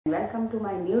Welcome to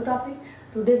my new topic.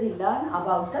 Today we learn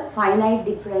about the finite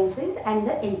differences and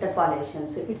the interpolation.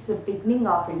 So it's the beginning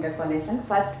of interpolation.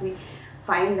 First we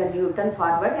find the Newton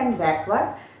forward and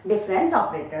backward difference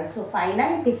operators. So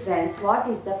finite difference, what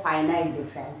is the finite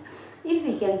difference? If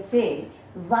we can say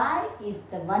y is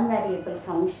the one variable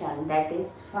function, that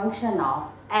is function of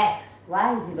x,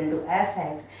 y is equal to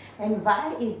fx, and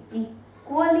y is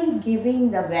equally giving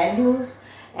the values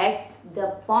at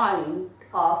the point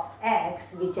of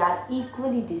x which are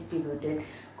equally distributed,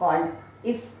 called,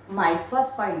 if my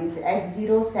first point is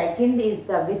x0, second is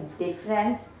the with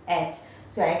difference h,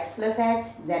 so x plus h,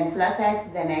 then plus h,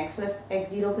 then x plus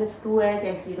x0 plus 2h,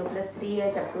 x0 plus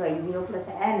 3h up to x0 plus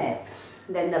nh,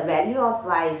 then the value of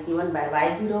y is given by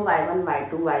y0, y1,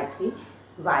 y2, y3,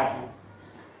 yn,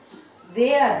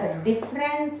 where the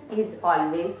difference is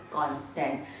always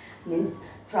constant, means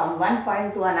from one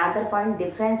point to another point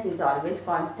difference is always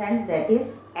constant, that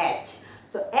is h.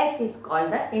 So h is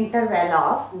called the interval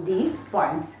of these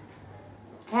points.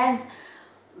 Hence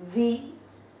we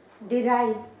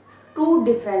derive two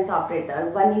difference operator.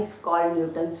 One is called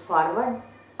Newton's forward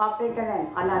operator and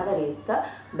another is the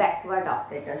backward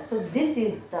operator. So this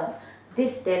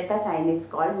delta sign is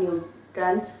called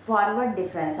Newton's forward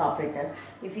difference operator.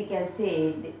 If we can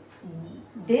say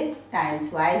this times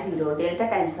y0, delta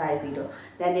times y0,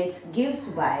 then it gives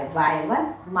by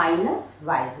y1 minus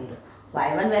y0,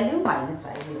 y1 value minus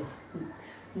y0.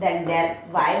 Then del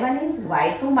y1 is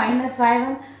y2 minus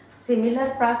y1.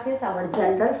 Similar process, our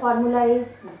general formula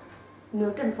is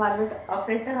Newton forward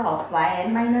operator of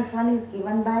yn minus 1 is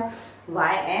given by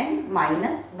yn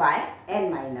minus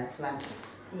yn minus 1.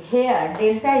 Here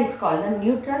delta is called the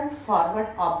Newton forward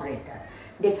operator,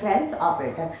 difference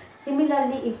operator.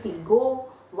 Similarly, if we go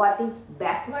what is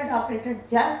backward operator,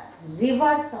 just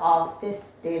reverse of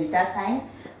this delta sign,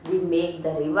 we make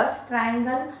the reverse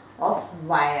triangle of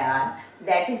yr,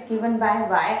 that is given by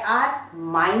yr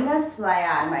minus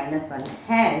 1.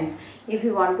 Hence, if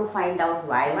you want to find out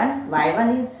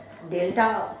y1 is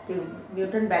delta,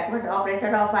 Newton backward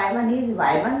operator of y1 is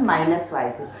y1 minus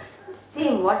y0.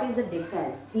 Same, what is the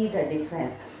difference? See the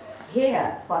difference.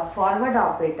 Here for forward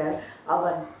operator,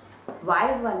 our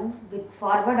y1 with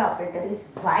forward operator is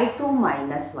y2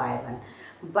 minus y1,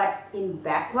 but in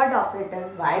backward operator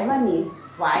y1 is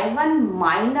y1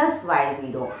 minus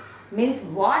y0, means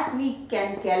what we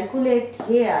can calculate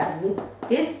here with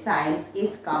this sign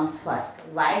is comes first,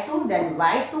 y2, then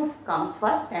y2 comes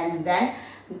first and then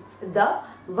the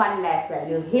one less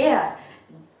value. Here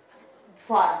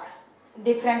for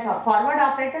difference of forward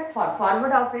operator,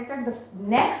 the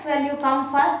next value comes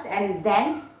first and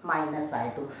then minus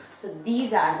y2. So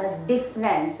these are the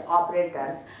difference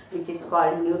operators which is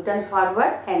called Newton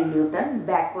forward and Newton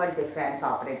backward difference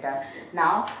operator.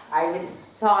 Now I will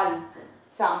solve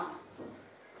some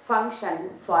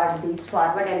function for these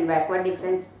forward and backward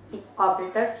difference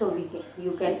operators, so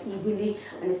you can easily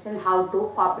understand how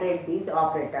to operate these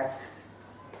operators.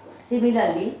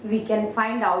 Similarly, we can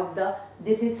find out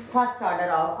this is first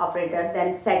order of operator,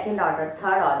 then second order,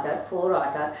 third order, fourth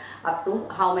order, up to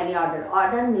how many order.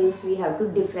 Order means we have to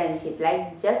differentiate,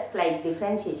 just like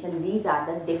differentiation, these are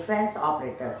the difference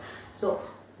operators. So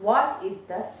what is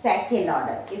the second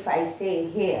order? If I say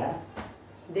here,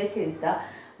 this is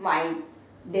my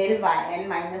del yn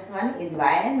minus 1 is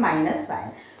yn minus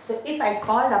yn. So if I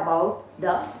called about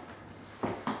the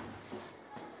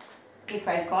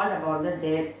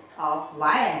del of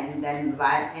yn, then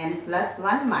yn plus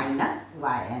 1 minus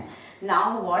yn.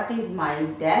 Now what is my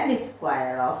del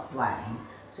square of yn?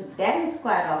 So del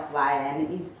square of yn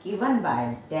is given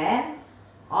by del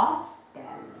of del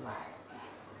yn.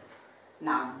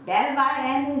 Now del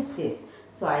yn is this.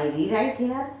 So I rewrite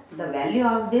here the value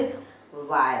of this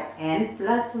yn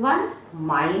plus 1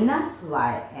 minus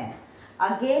yn.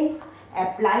 Again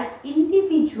apply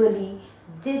individually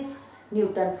this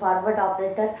Newton forward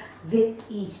operator with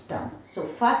each term. So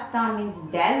first term is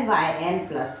del yn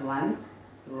plus 1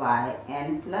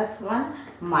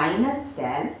 minus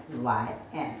del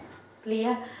yn.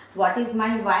 Clear? What is my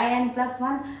yn plus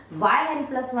 1? Yn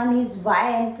plus 1 is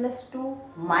yn plus 2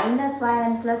 minus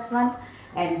yn plus 1,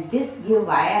 and this give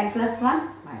yn plus 1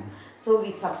 minus. So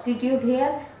we substitute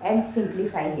here and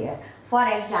simplify here. For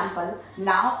example,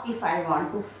 now if I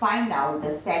want to find out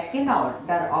the second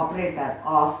order operator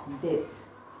of this,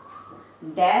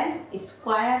 del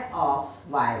square of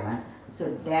y1. So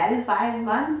del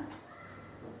y1,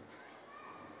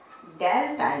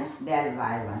 del times del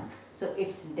y1. So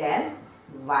it's del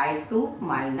y2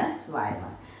 minus y1.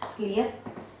 Clear?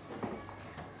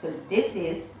 So this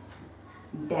is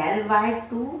del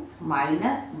y2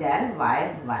 minus del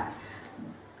y1.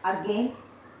 Again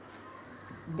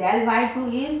del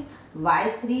y2 is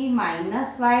y3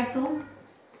 minus y2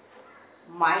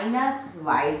 minus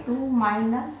y2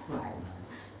 minus y1.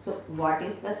 So what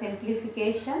is the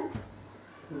simplification?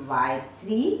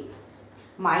 y3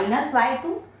 minus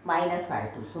y2 minus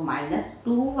y2. So minus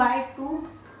 2y2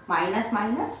 minus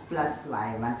minus plus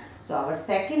y1. So our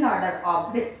second order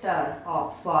operator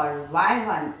for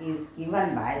y1 is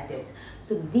given by this.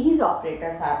 So these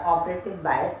operators are operated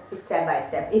by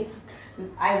step. If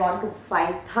I want to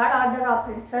find third order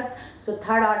operators, so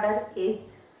third order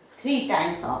is 3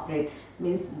 times operate,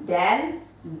 means del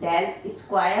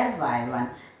square y1,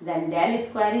 then del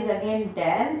square is again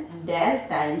del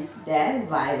times del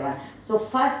y1. So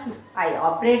first I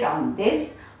operate on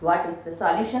this. What is the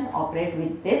solution? Operate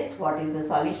with this. What is the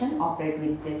solution? Operate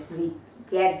with this. We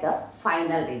get the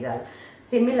final result.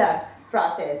 Similar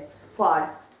process for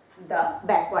the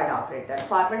backward operator.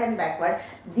 Forward and backward,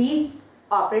 these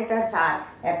operators are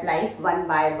applied one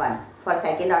by one. For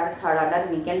second order, third order,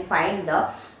 we can find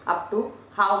the up to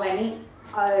how many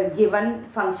given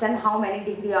function, how many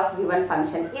degree of given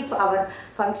function. If our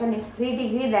function is 3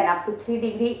 degree, then up to 3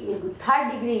 degree,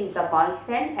 third degree is the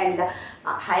constant, and the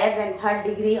higher than third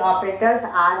degree operators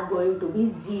are going to be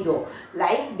 0.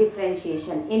 Like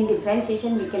differentiation. In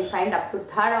differentiation, we can find up to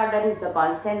third order is the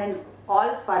constant and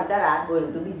all further are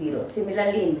going to be 0.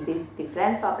 Similarly, in this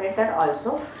difference operator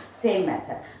also same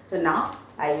method. So now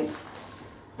I will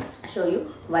show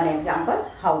you one example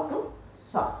how to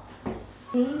solve.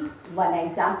 See one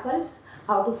example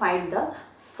how to find the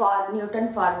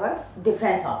Newton forwards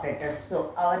difference operators.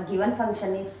 So our given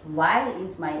function, if y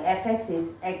is my fx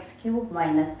is x cube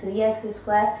minus 3x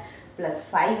square plus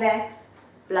 5x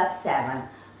plus 7.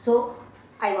 So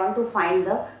I want to find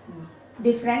the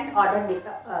different order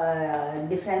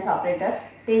difference operator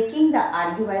taking the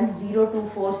argument 0, 2,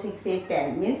 4, 6, 8,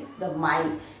 10, means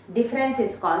my difference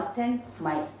is constant,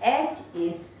 my h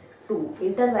is 2,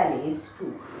 interval is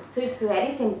 2. So it's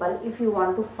very simple. If you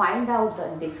want to find out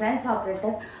the difference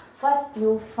operator, first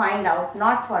you find out,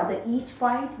 not for the each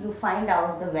point, you find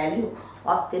out the value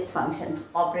of this function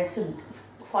operator. So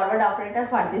forward operator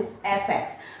for this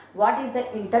fx, what is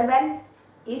the interval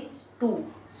is 2.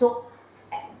 So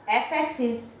fx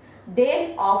is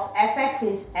del of fx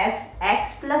is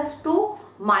fx plus 2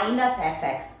 minus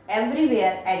fx.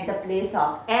 Everywhere at the place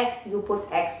of x you put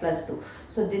x plus 2.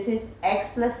 So this is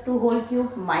x plus 2 whole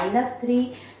cube minus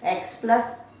 3 x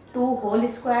plus 2 whole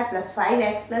square plus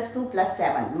 5x plus 2 plus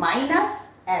 7 minus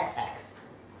fx.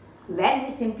 When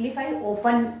we simplify,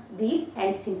 open these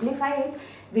and simplify it,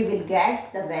 we will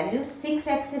get the value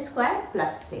 6x square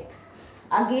plus 6.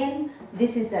 Again,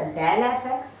 this is the del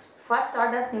fx. First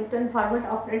order Newton forward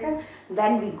operator,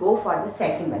 then we go for the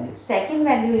second value. Second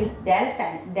value is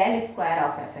del square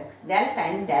of fx, del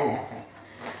times del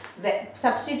fx.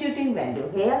 Substituting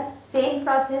value here, same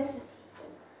process,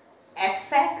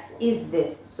 fx is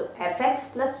this. So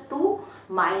fx plus 2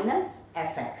 minus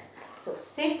fx. So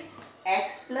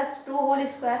 6x plus 2 whole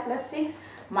square plus 6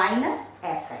 minus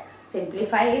fx.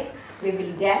 Simplify it, we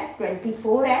will get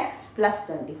 24x plus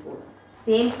 24.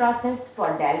 Same process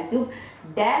for del cube,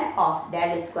 del of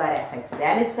del square fx.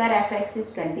 Del square fx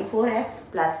is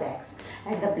 24x plus x.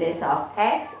 At the place of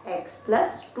x, x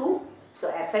plus 2. So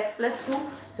fx plus 2.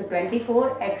 So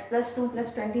 24 x plus 2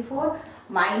 plus 24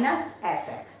 minus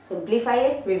fx. Simplify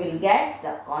it, we will get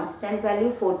the constant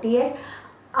value 48.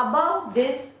 Above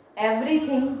this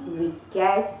everything we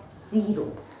get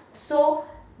 0. So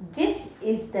this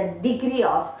is the degree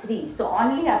of 3. So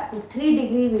only up to 3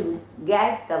 degree we will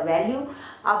get the value.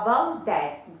 Above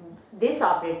that, this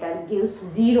operator gives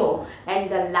 0, and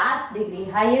the last degree,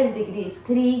 highest degree is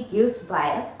 3, gives by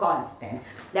a constant.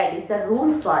 That is the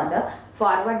rule for the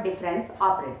forward difference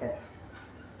operator.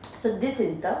 So this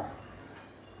is the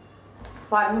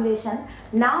formulation.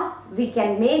 Now we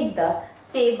can make the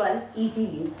table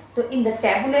easily. So in the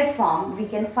tabulate form, we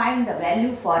can find the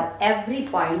value for every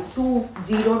point 2,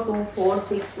 0, 2, 4,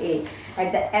 6, 8.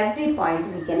 At the every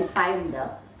point we can find the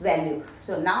value.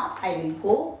 So now I will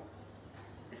go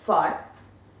for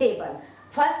table.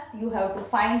 First you have to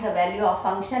find the value of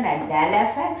function at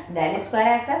del fx, del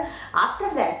square fx.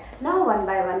 After that, now one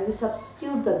by one you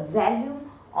substitute the value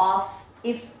of,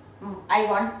 if I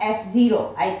want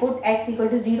f0, I put x equal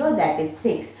to 0, that is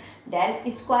 6.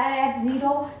 Del square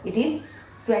f0, it is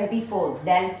 24.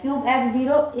 Del cube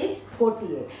f0 is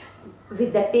 48.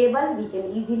 With the table, we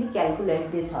can easily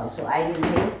calculate this also. I will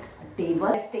make a table.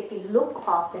 Let's take a look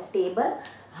of the table,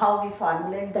 how we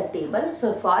formulate the table.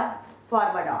 So for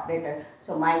forward operator,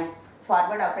 so my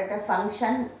forward operator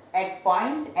function at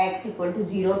points x equal to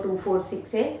 0, 2, 4,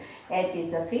 6, 8, h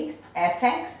is the fixed,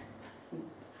 fx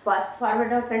first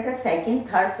forward operator, second,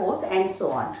 third, fourth, and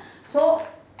so on. So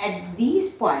at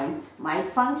these points, my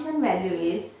function value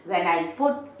is, when I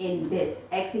put in this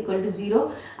x equal to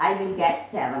 0, I will get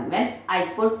 7. When I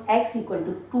put x equal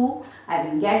to 2, I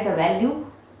will get the value.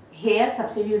 Here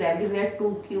substitute everywhere,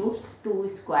 2 cubes, 2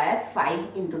 square,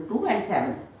 5 into 2 and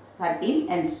 7, 13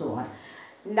 and so on.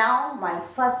 Now my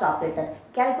first operator,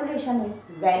 calculation is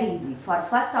very easy. For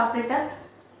first operator,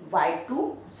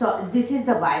 y2, so this is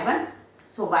the y1,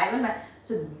 so y1,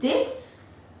 so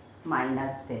this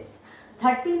minus this,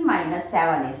 13 minus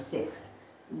 7 is 6,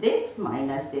 this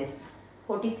minus this,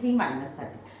 43 minus 30,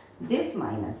 this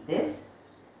minus this,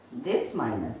 this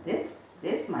minus this,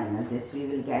 this minus this, we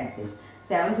will get this,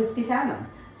 757.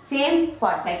 Same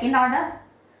for second order,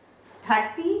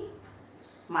 30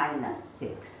 minus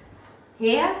 6.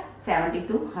 Here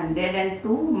 72, 102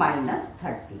 minus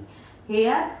 30.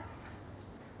 Here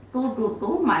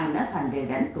 222 minus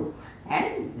 102.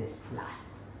 And this last.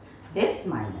 This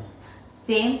minus.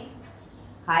 Same,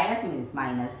 higher means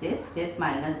minus this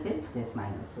minus this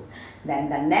minus this. Then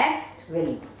the next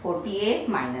will 48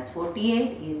 minus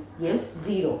 48 gives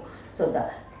 0. So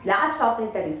the last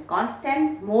operator is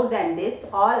constant, more than this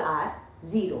all are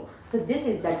 0. So this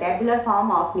is the tabular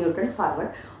form of Newton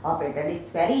forward operator. It's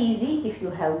very easy. If you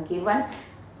have given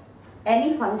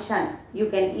any function, you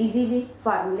can easily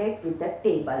formulate with the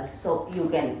table. So you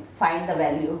can find the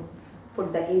value,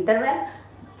 put the interval,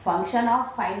 function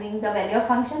of finding the value of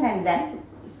function, and then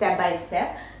step by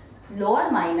step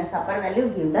lower minus upper value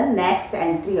give the next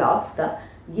entry of the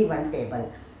given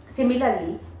table.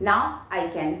 Similarly, now I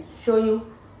can show you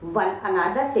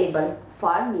another table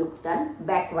for Newton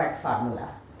backward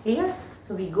formula. Clear?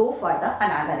 So we go for the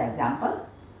another example.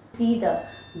 See the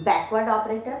backward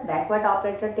operator. Backward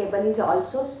operator table is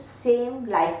also same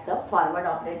like the forward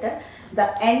operator.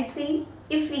 The entry,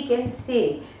 if we can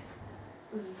say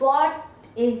what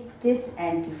is this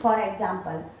entry. For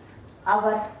example,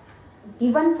 our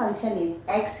given function is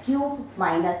x cube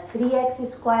minus 3x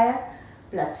square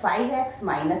plus 5x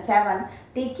minus 7,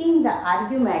 taking the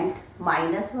argument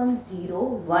minus 1, 0,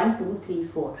 1, 2, 3,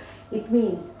 4. It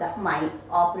means that my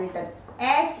operator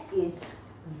h is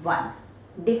 1.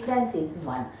 Difference is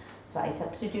 1. So I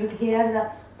substitute here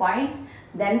the points,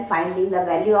 then finding the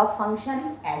value of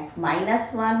function at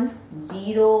minus 1,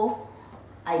 0.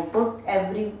 I put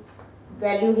every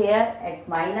value here. At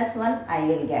minus 1 I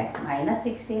will get minus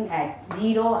 16, at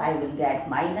 0 I will get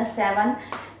minus 7,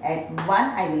 at 1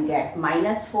 I will get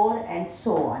minus 4 and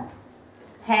so on.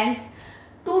 Hence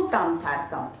two terms are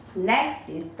comes. Next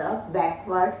is the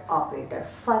backward operator,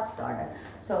 first order.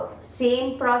 So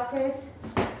same process,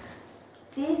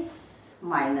 this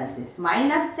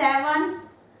minus 7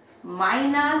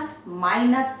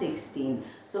 minus 16.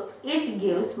 So it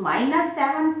gives minus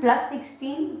 7 plus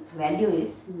 16, value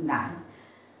is 9.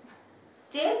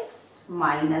 This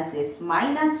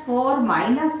minus 4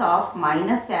 minus of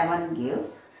minus 7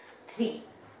 gives 3.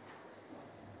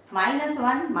 Minus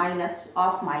 1 minus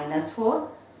of minus 4,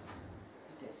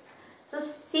 this. So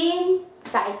same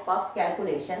type of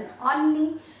calculation,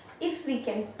 only if we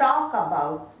can talk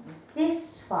about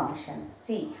this function.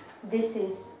 See, this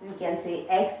is, we can say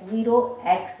x0,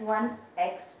 x1,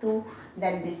 x2,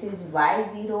 then this is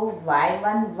y0,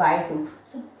 y1, y2.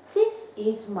 So this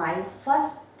is my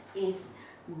first is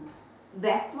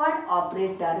backward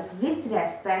operator with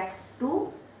respect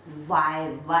to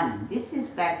y1. This is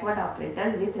backward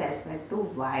operator with respect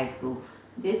to y2.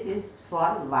 This is for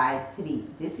y3.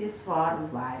 This is for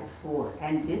y4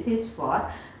 and this is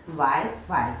for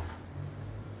y5.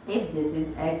 If this is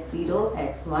x0,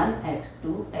 x1,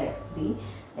 x2, x3,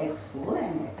 x4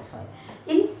 and x5.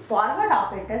 In forward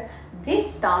operator,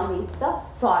 this term is the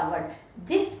forward.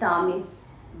 This term is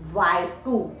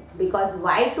y2 because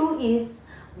y2 is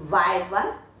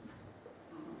y1.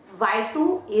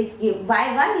 y1 is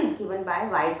given by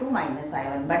y2 minus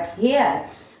y1, but here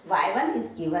y1 is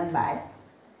given by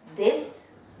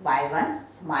this y1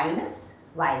 minus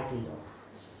y0,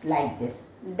 like this.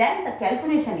 Then the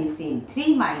calculation is same.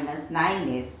 3 minus 9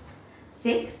 is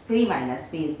 6, 3 minus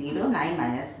 3 is 0, 9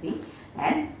 minus 3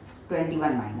 and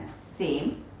 21 minus.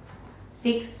 Same,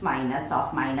 6 minus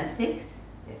of minus 6,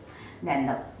 this.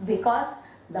 Then because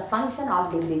the function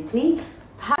of degree 3,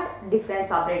 third difference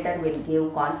operator will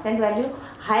give constant value,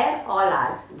 higher all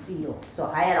are 0. So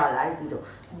higher all are 0.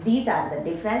 So these are the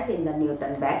difference in the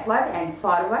Newton backward and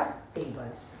forward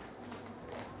tables.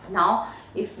 Now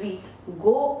if we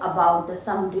go about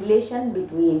some relation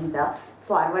between the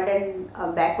forward and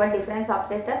backward difference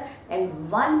operator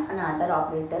and one another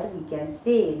operator, we can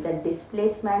say the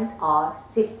displacement or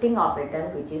shifting operator,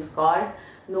 which is called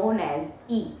known as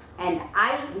E. and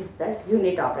I is the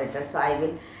unit operator. So I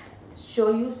will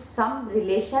show you some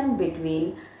relation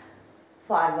between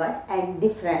forward and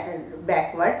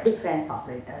backward difference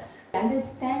operators.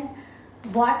 Understand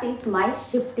what is my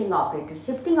shifting operator?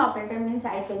 Shifting operator means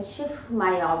I can shift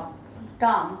my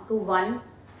term to one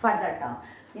further term.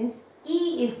 Means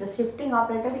E is the shifting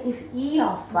operator. If E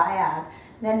of YR,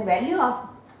 then value of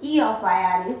E of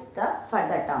YR is the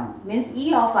further term. Means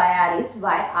E of YR is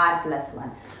YR plus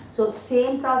 1. So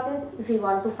same process, if we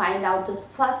want to find out the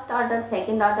first order,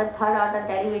 second order, third order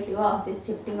derivative of this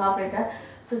shifting operator.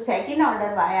 So second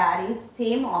order YR is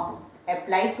same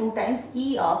applied 2 times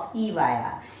E of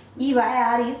EYR.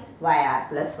 EYR is YR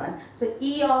plus 1. So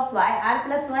E of YR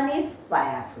plus 1 is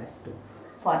YR plus 2.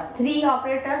 For 3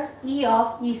 operators, E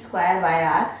of E square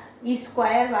YR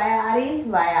is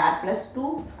YR plus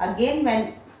 2. Again,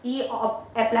 when E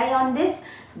apply on this,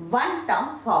 one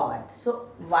term forward. So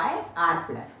YR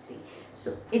plus 3.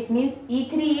 So it means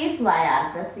E3 is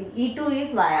YR plus 3. E2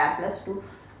 is YR plus 2.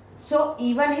 So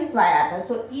E1 is YR plus.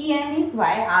 So En is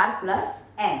YR plus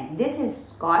N. This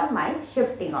is called my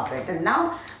shifting operator.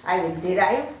 Now I will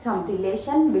derive some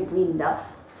relation between the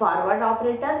forward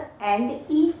operator and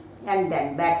E, and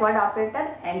then backward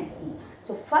operator and E.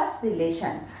 So first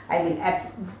relation I will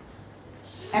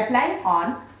apply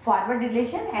on forward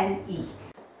relation and E.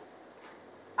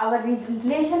 Our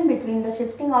relation between the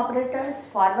shifting operators,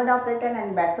 forward operator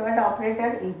and backward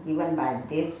operator is given by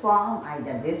this form,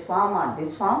 either this form or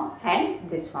this form and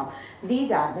this form. These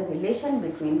are the relation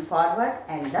between forward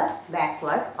and the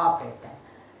backward operator.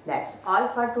 That's all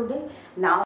for today. Now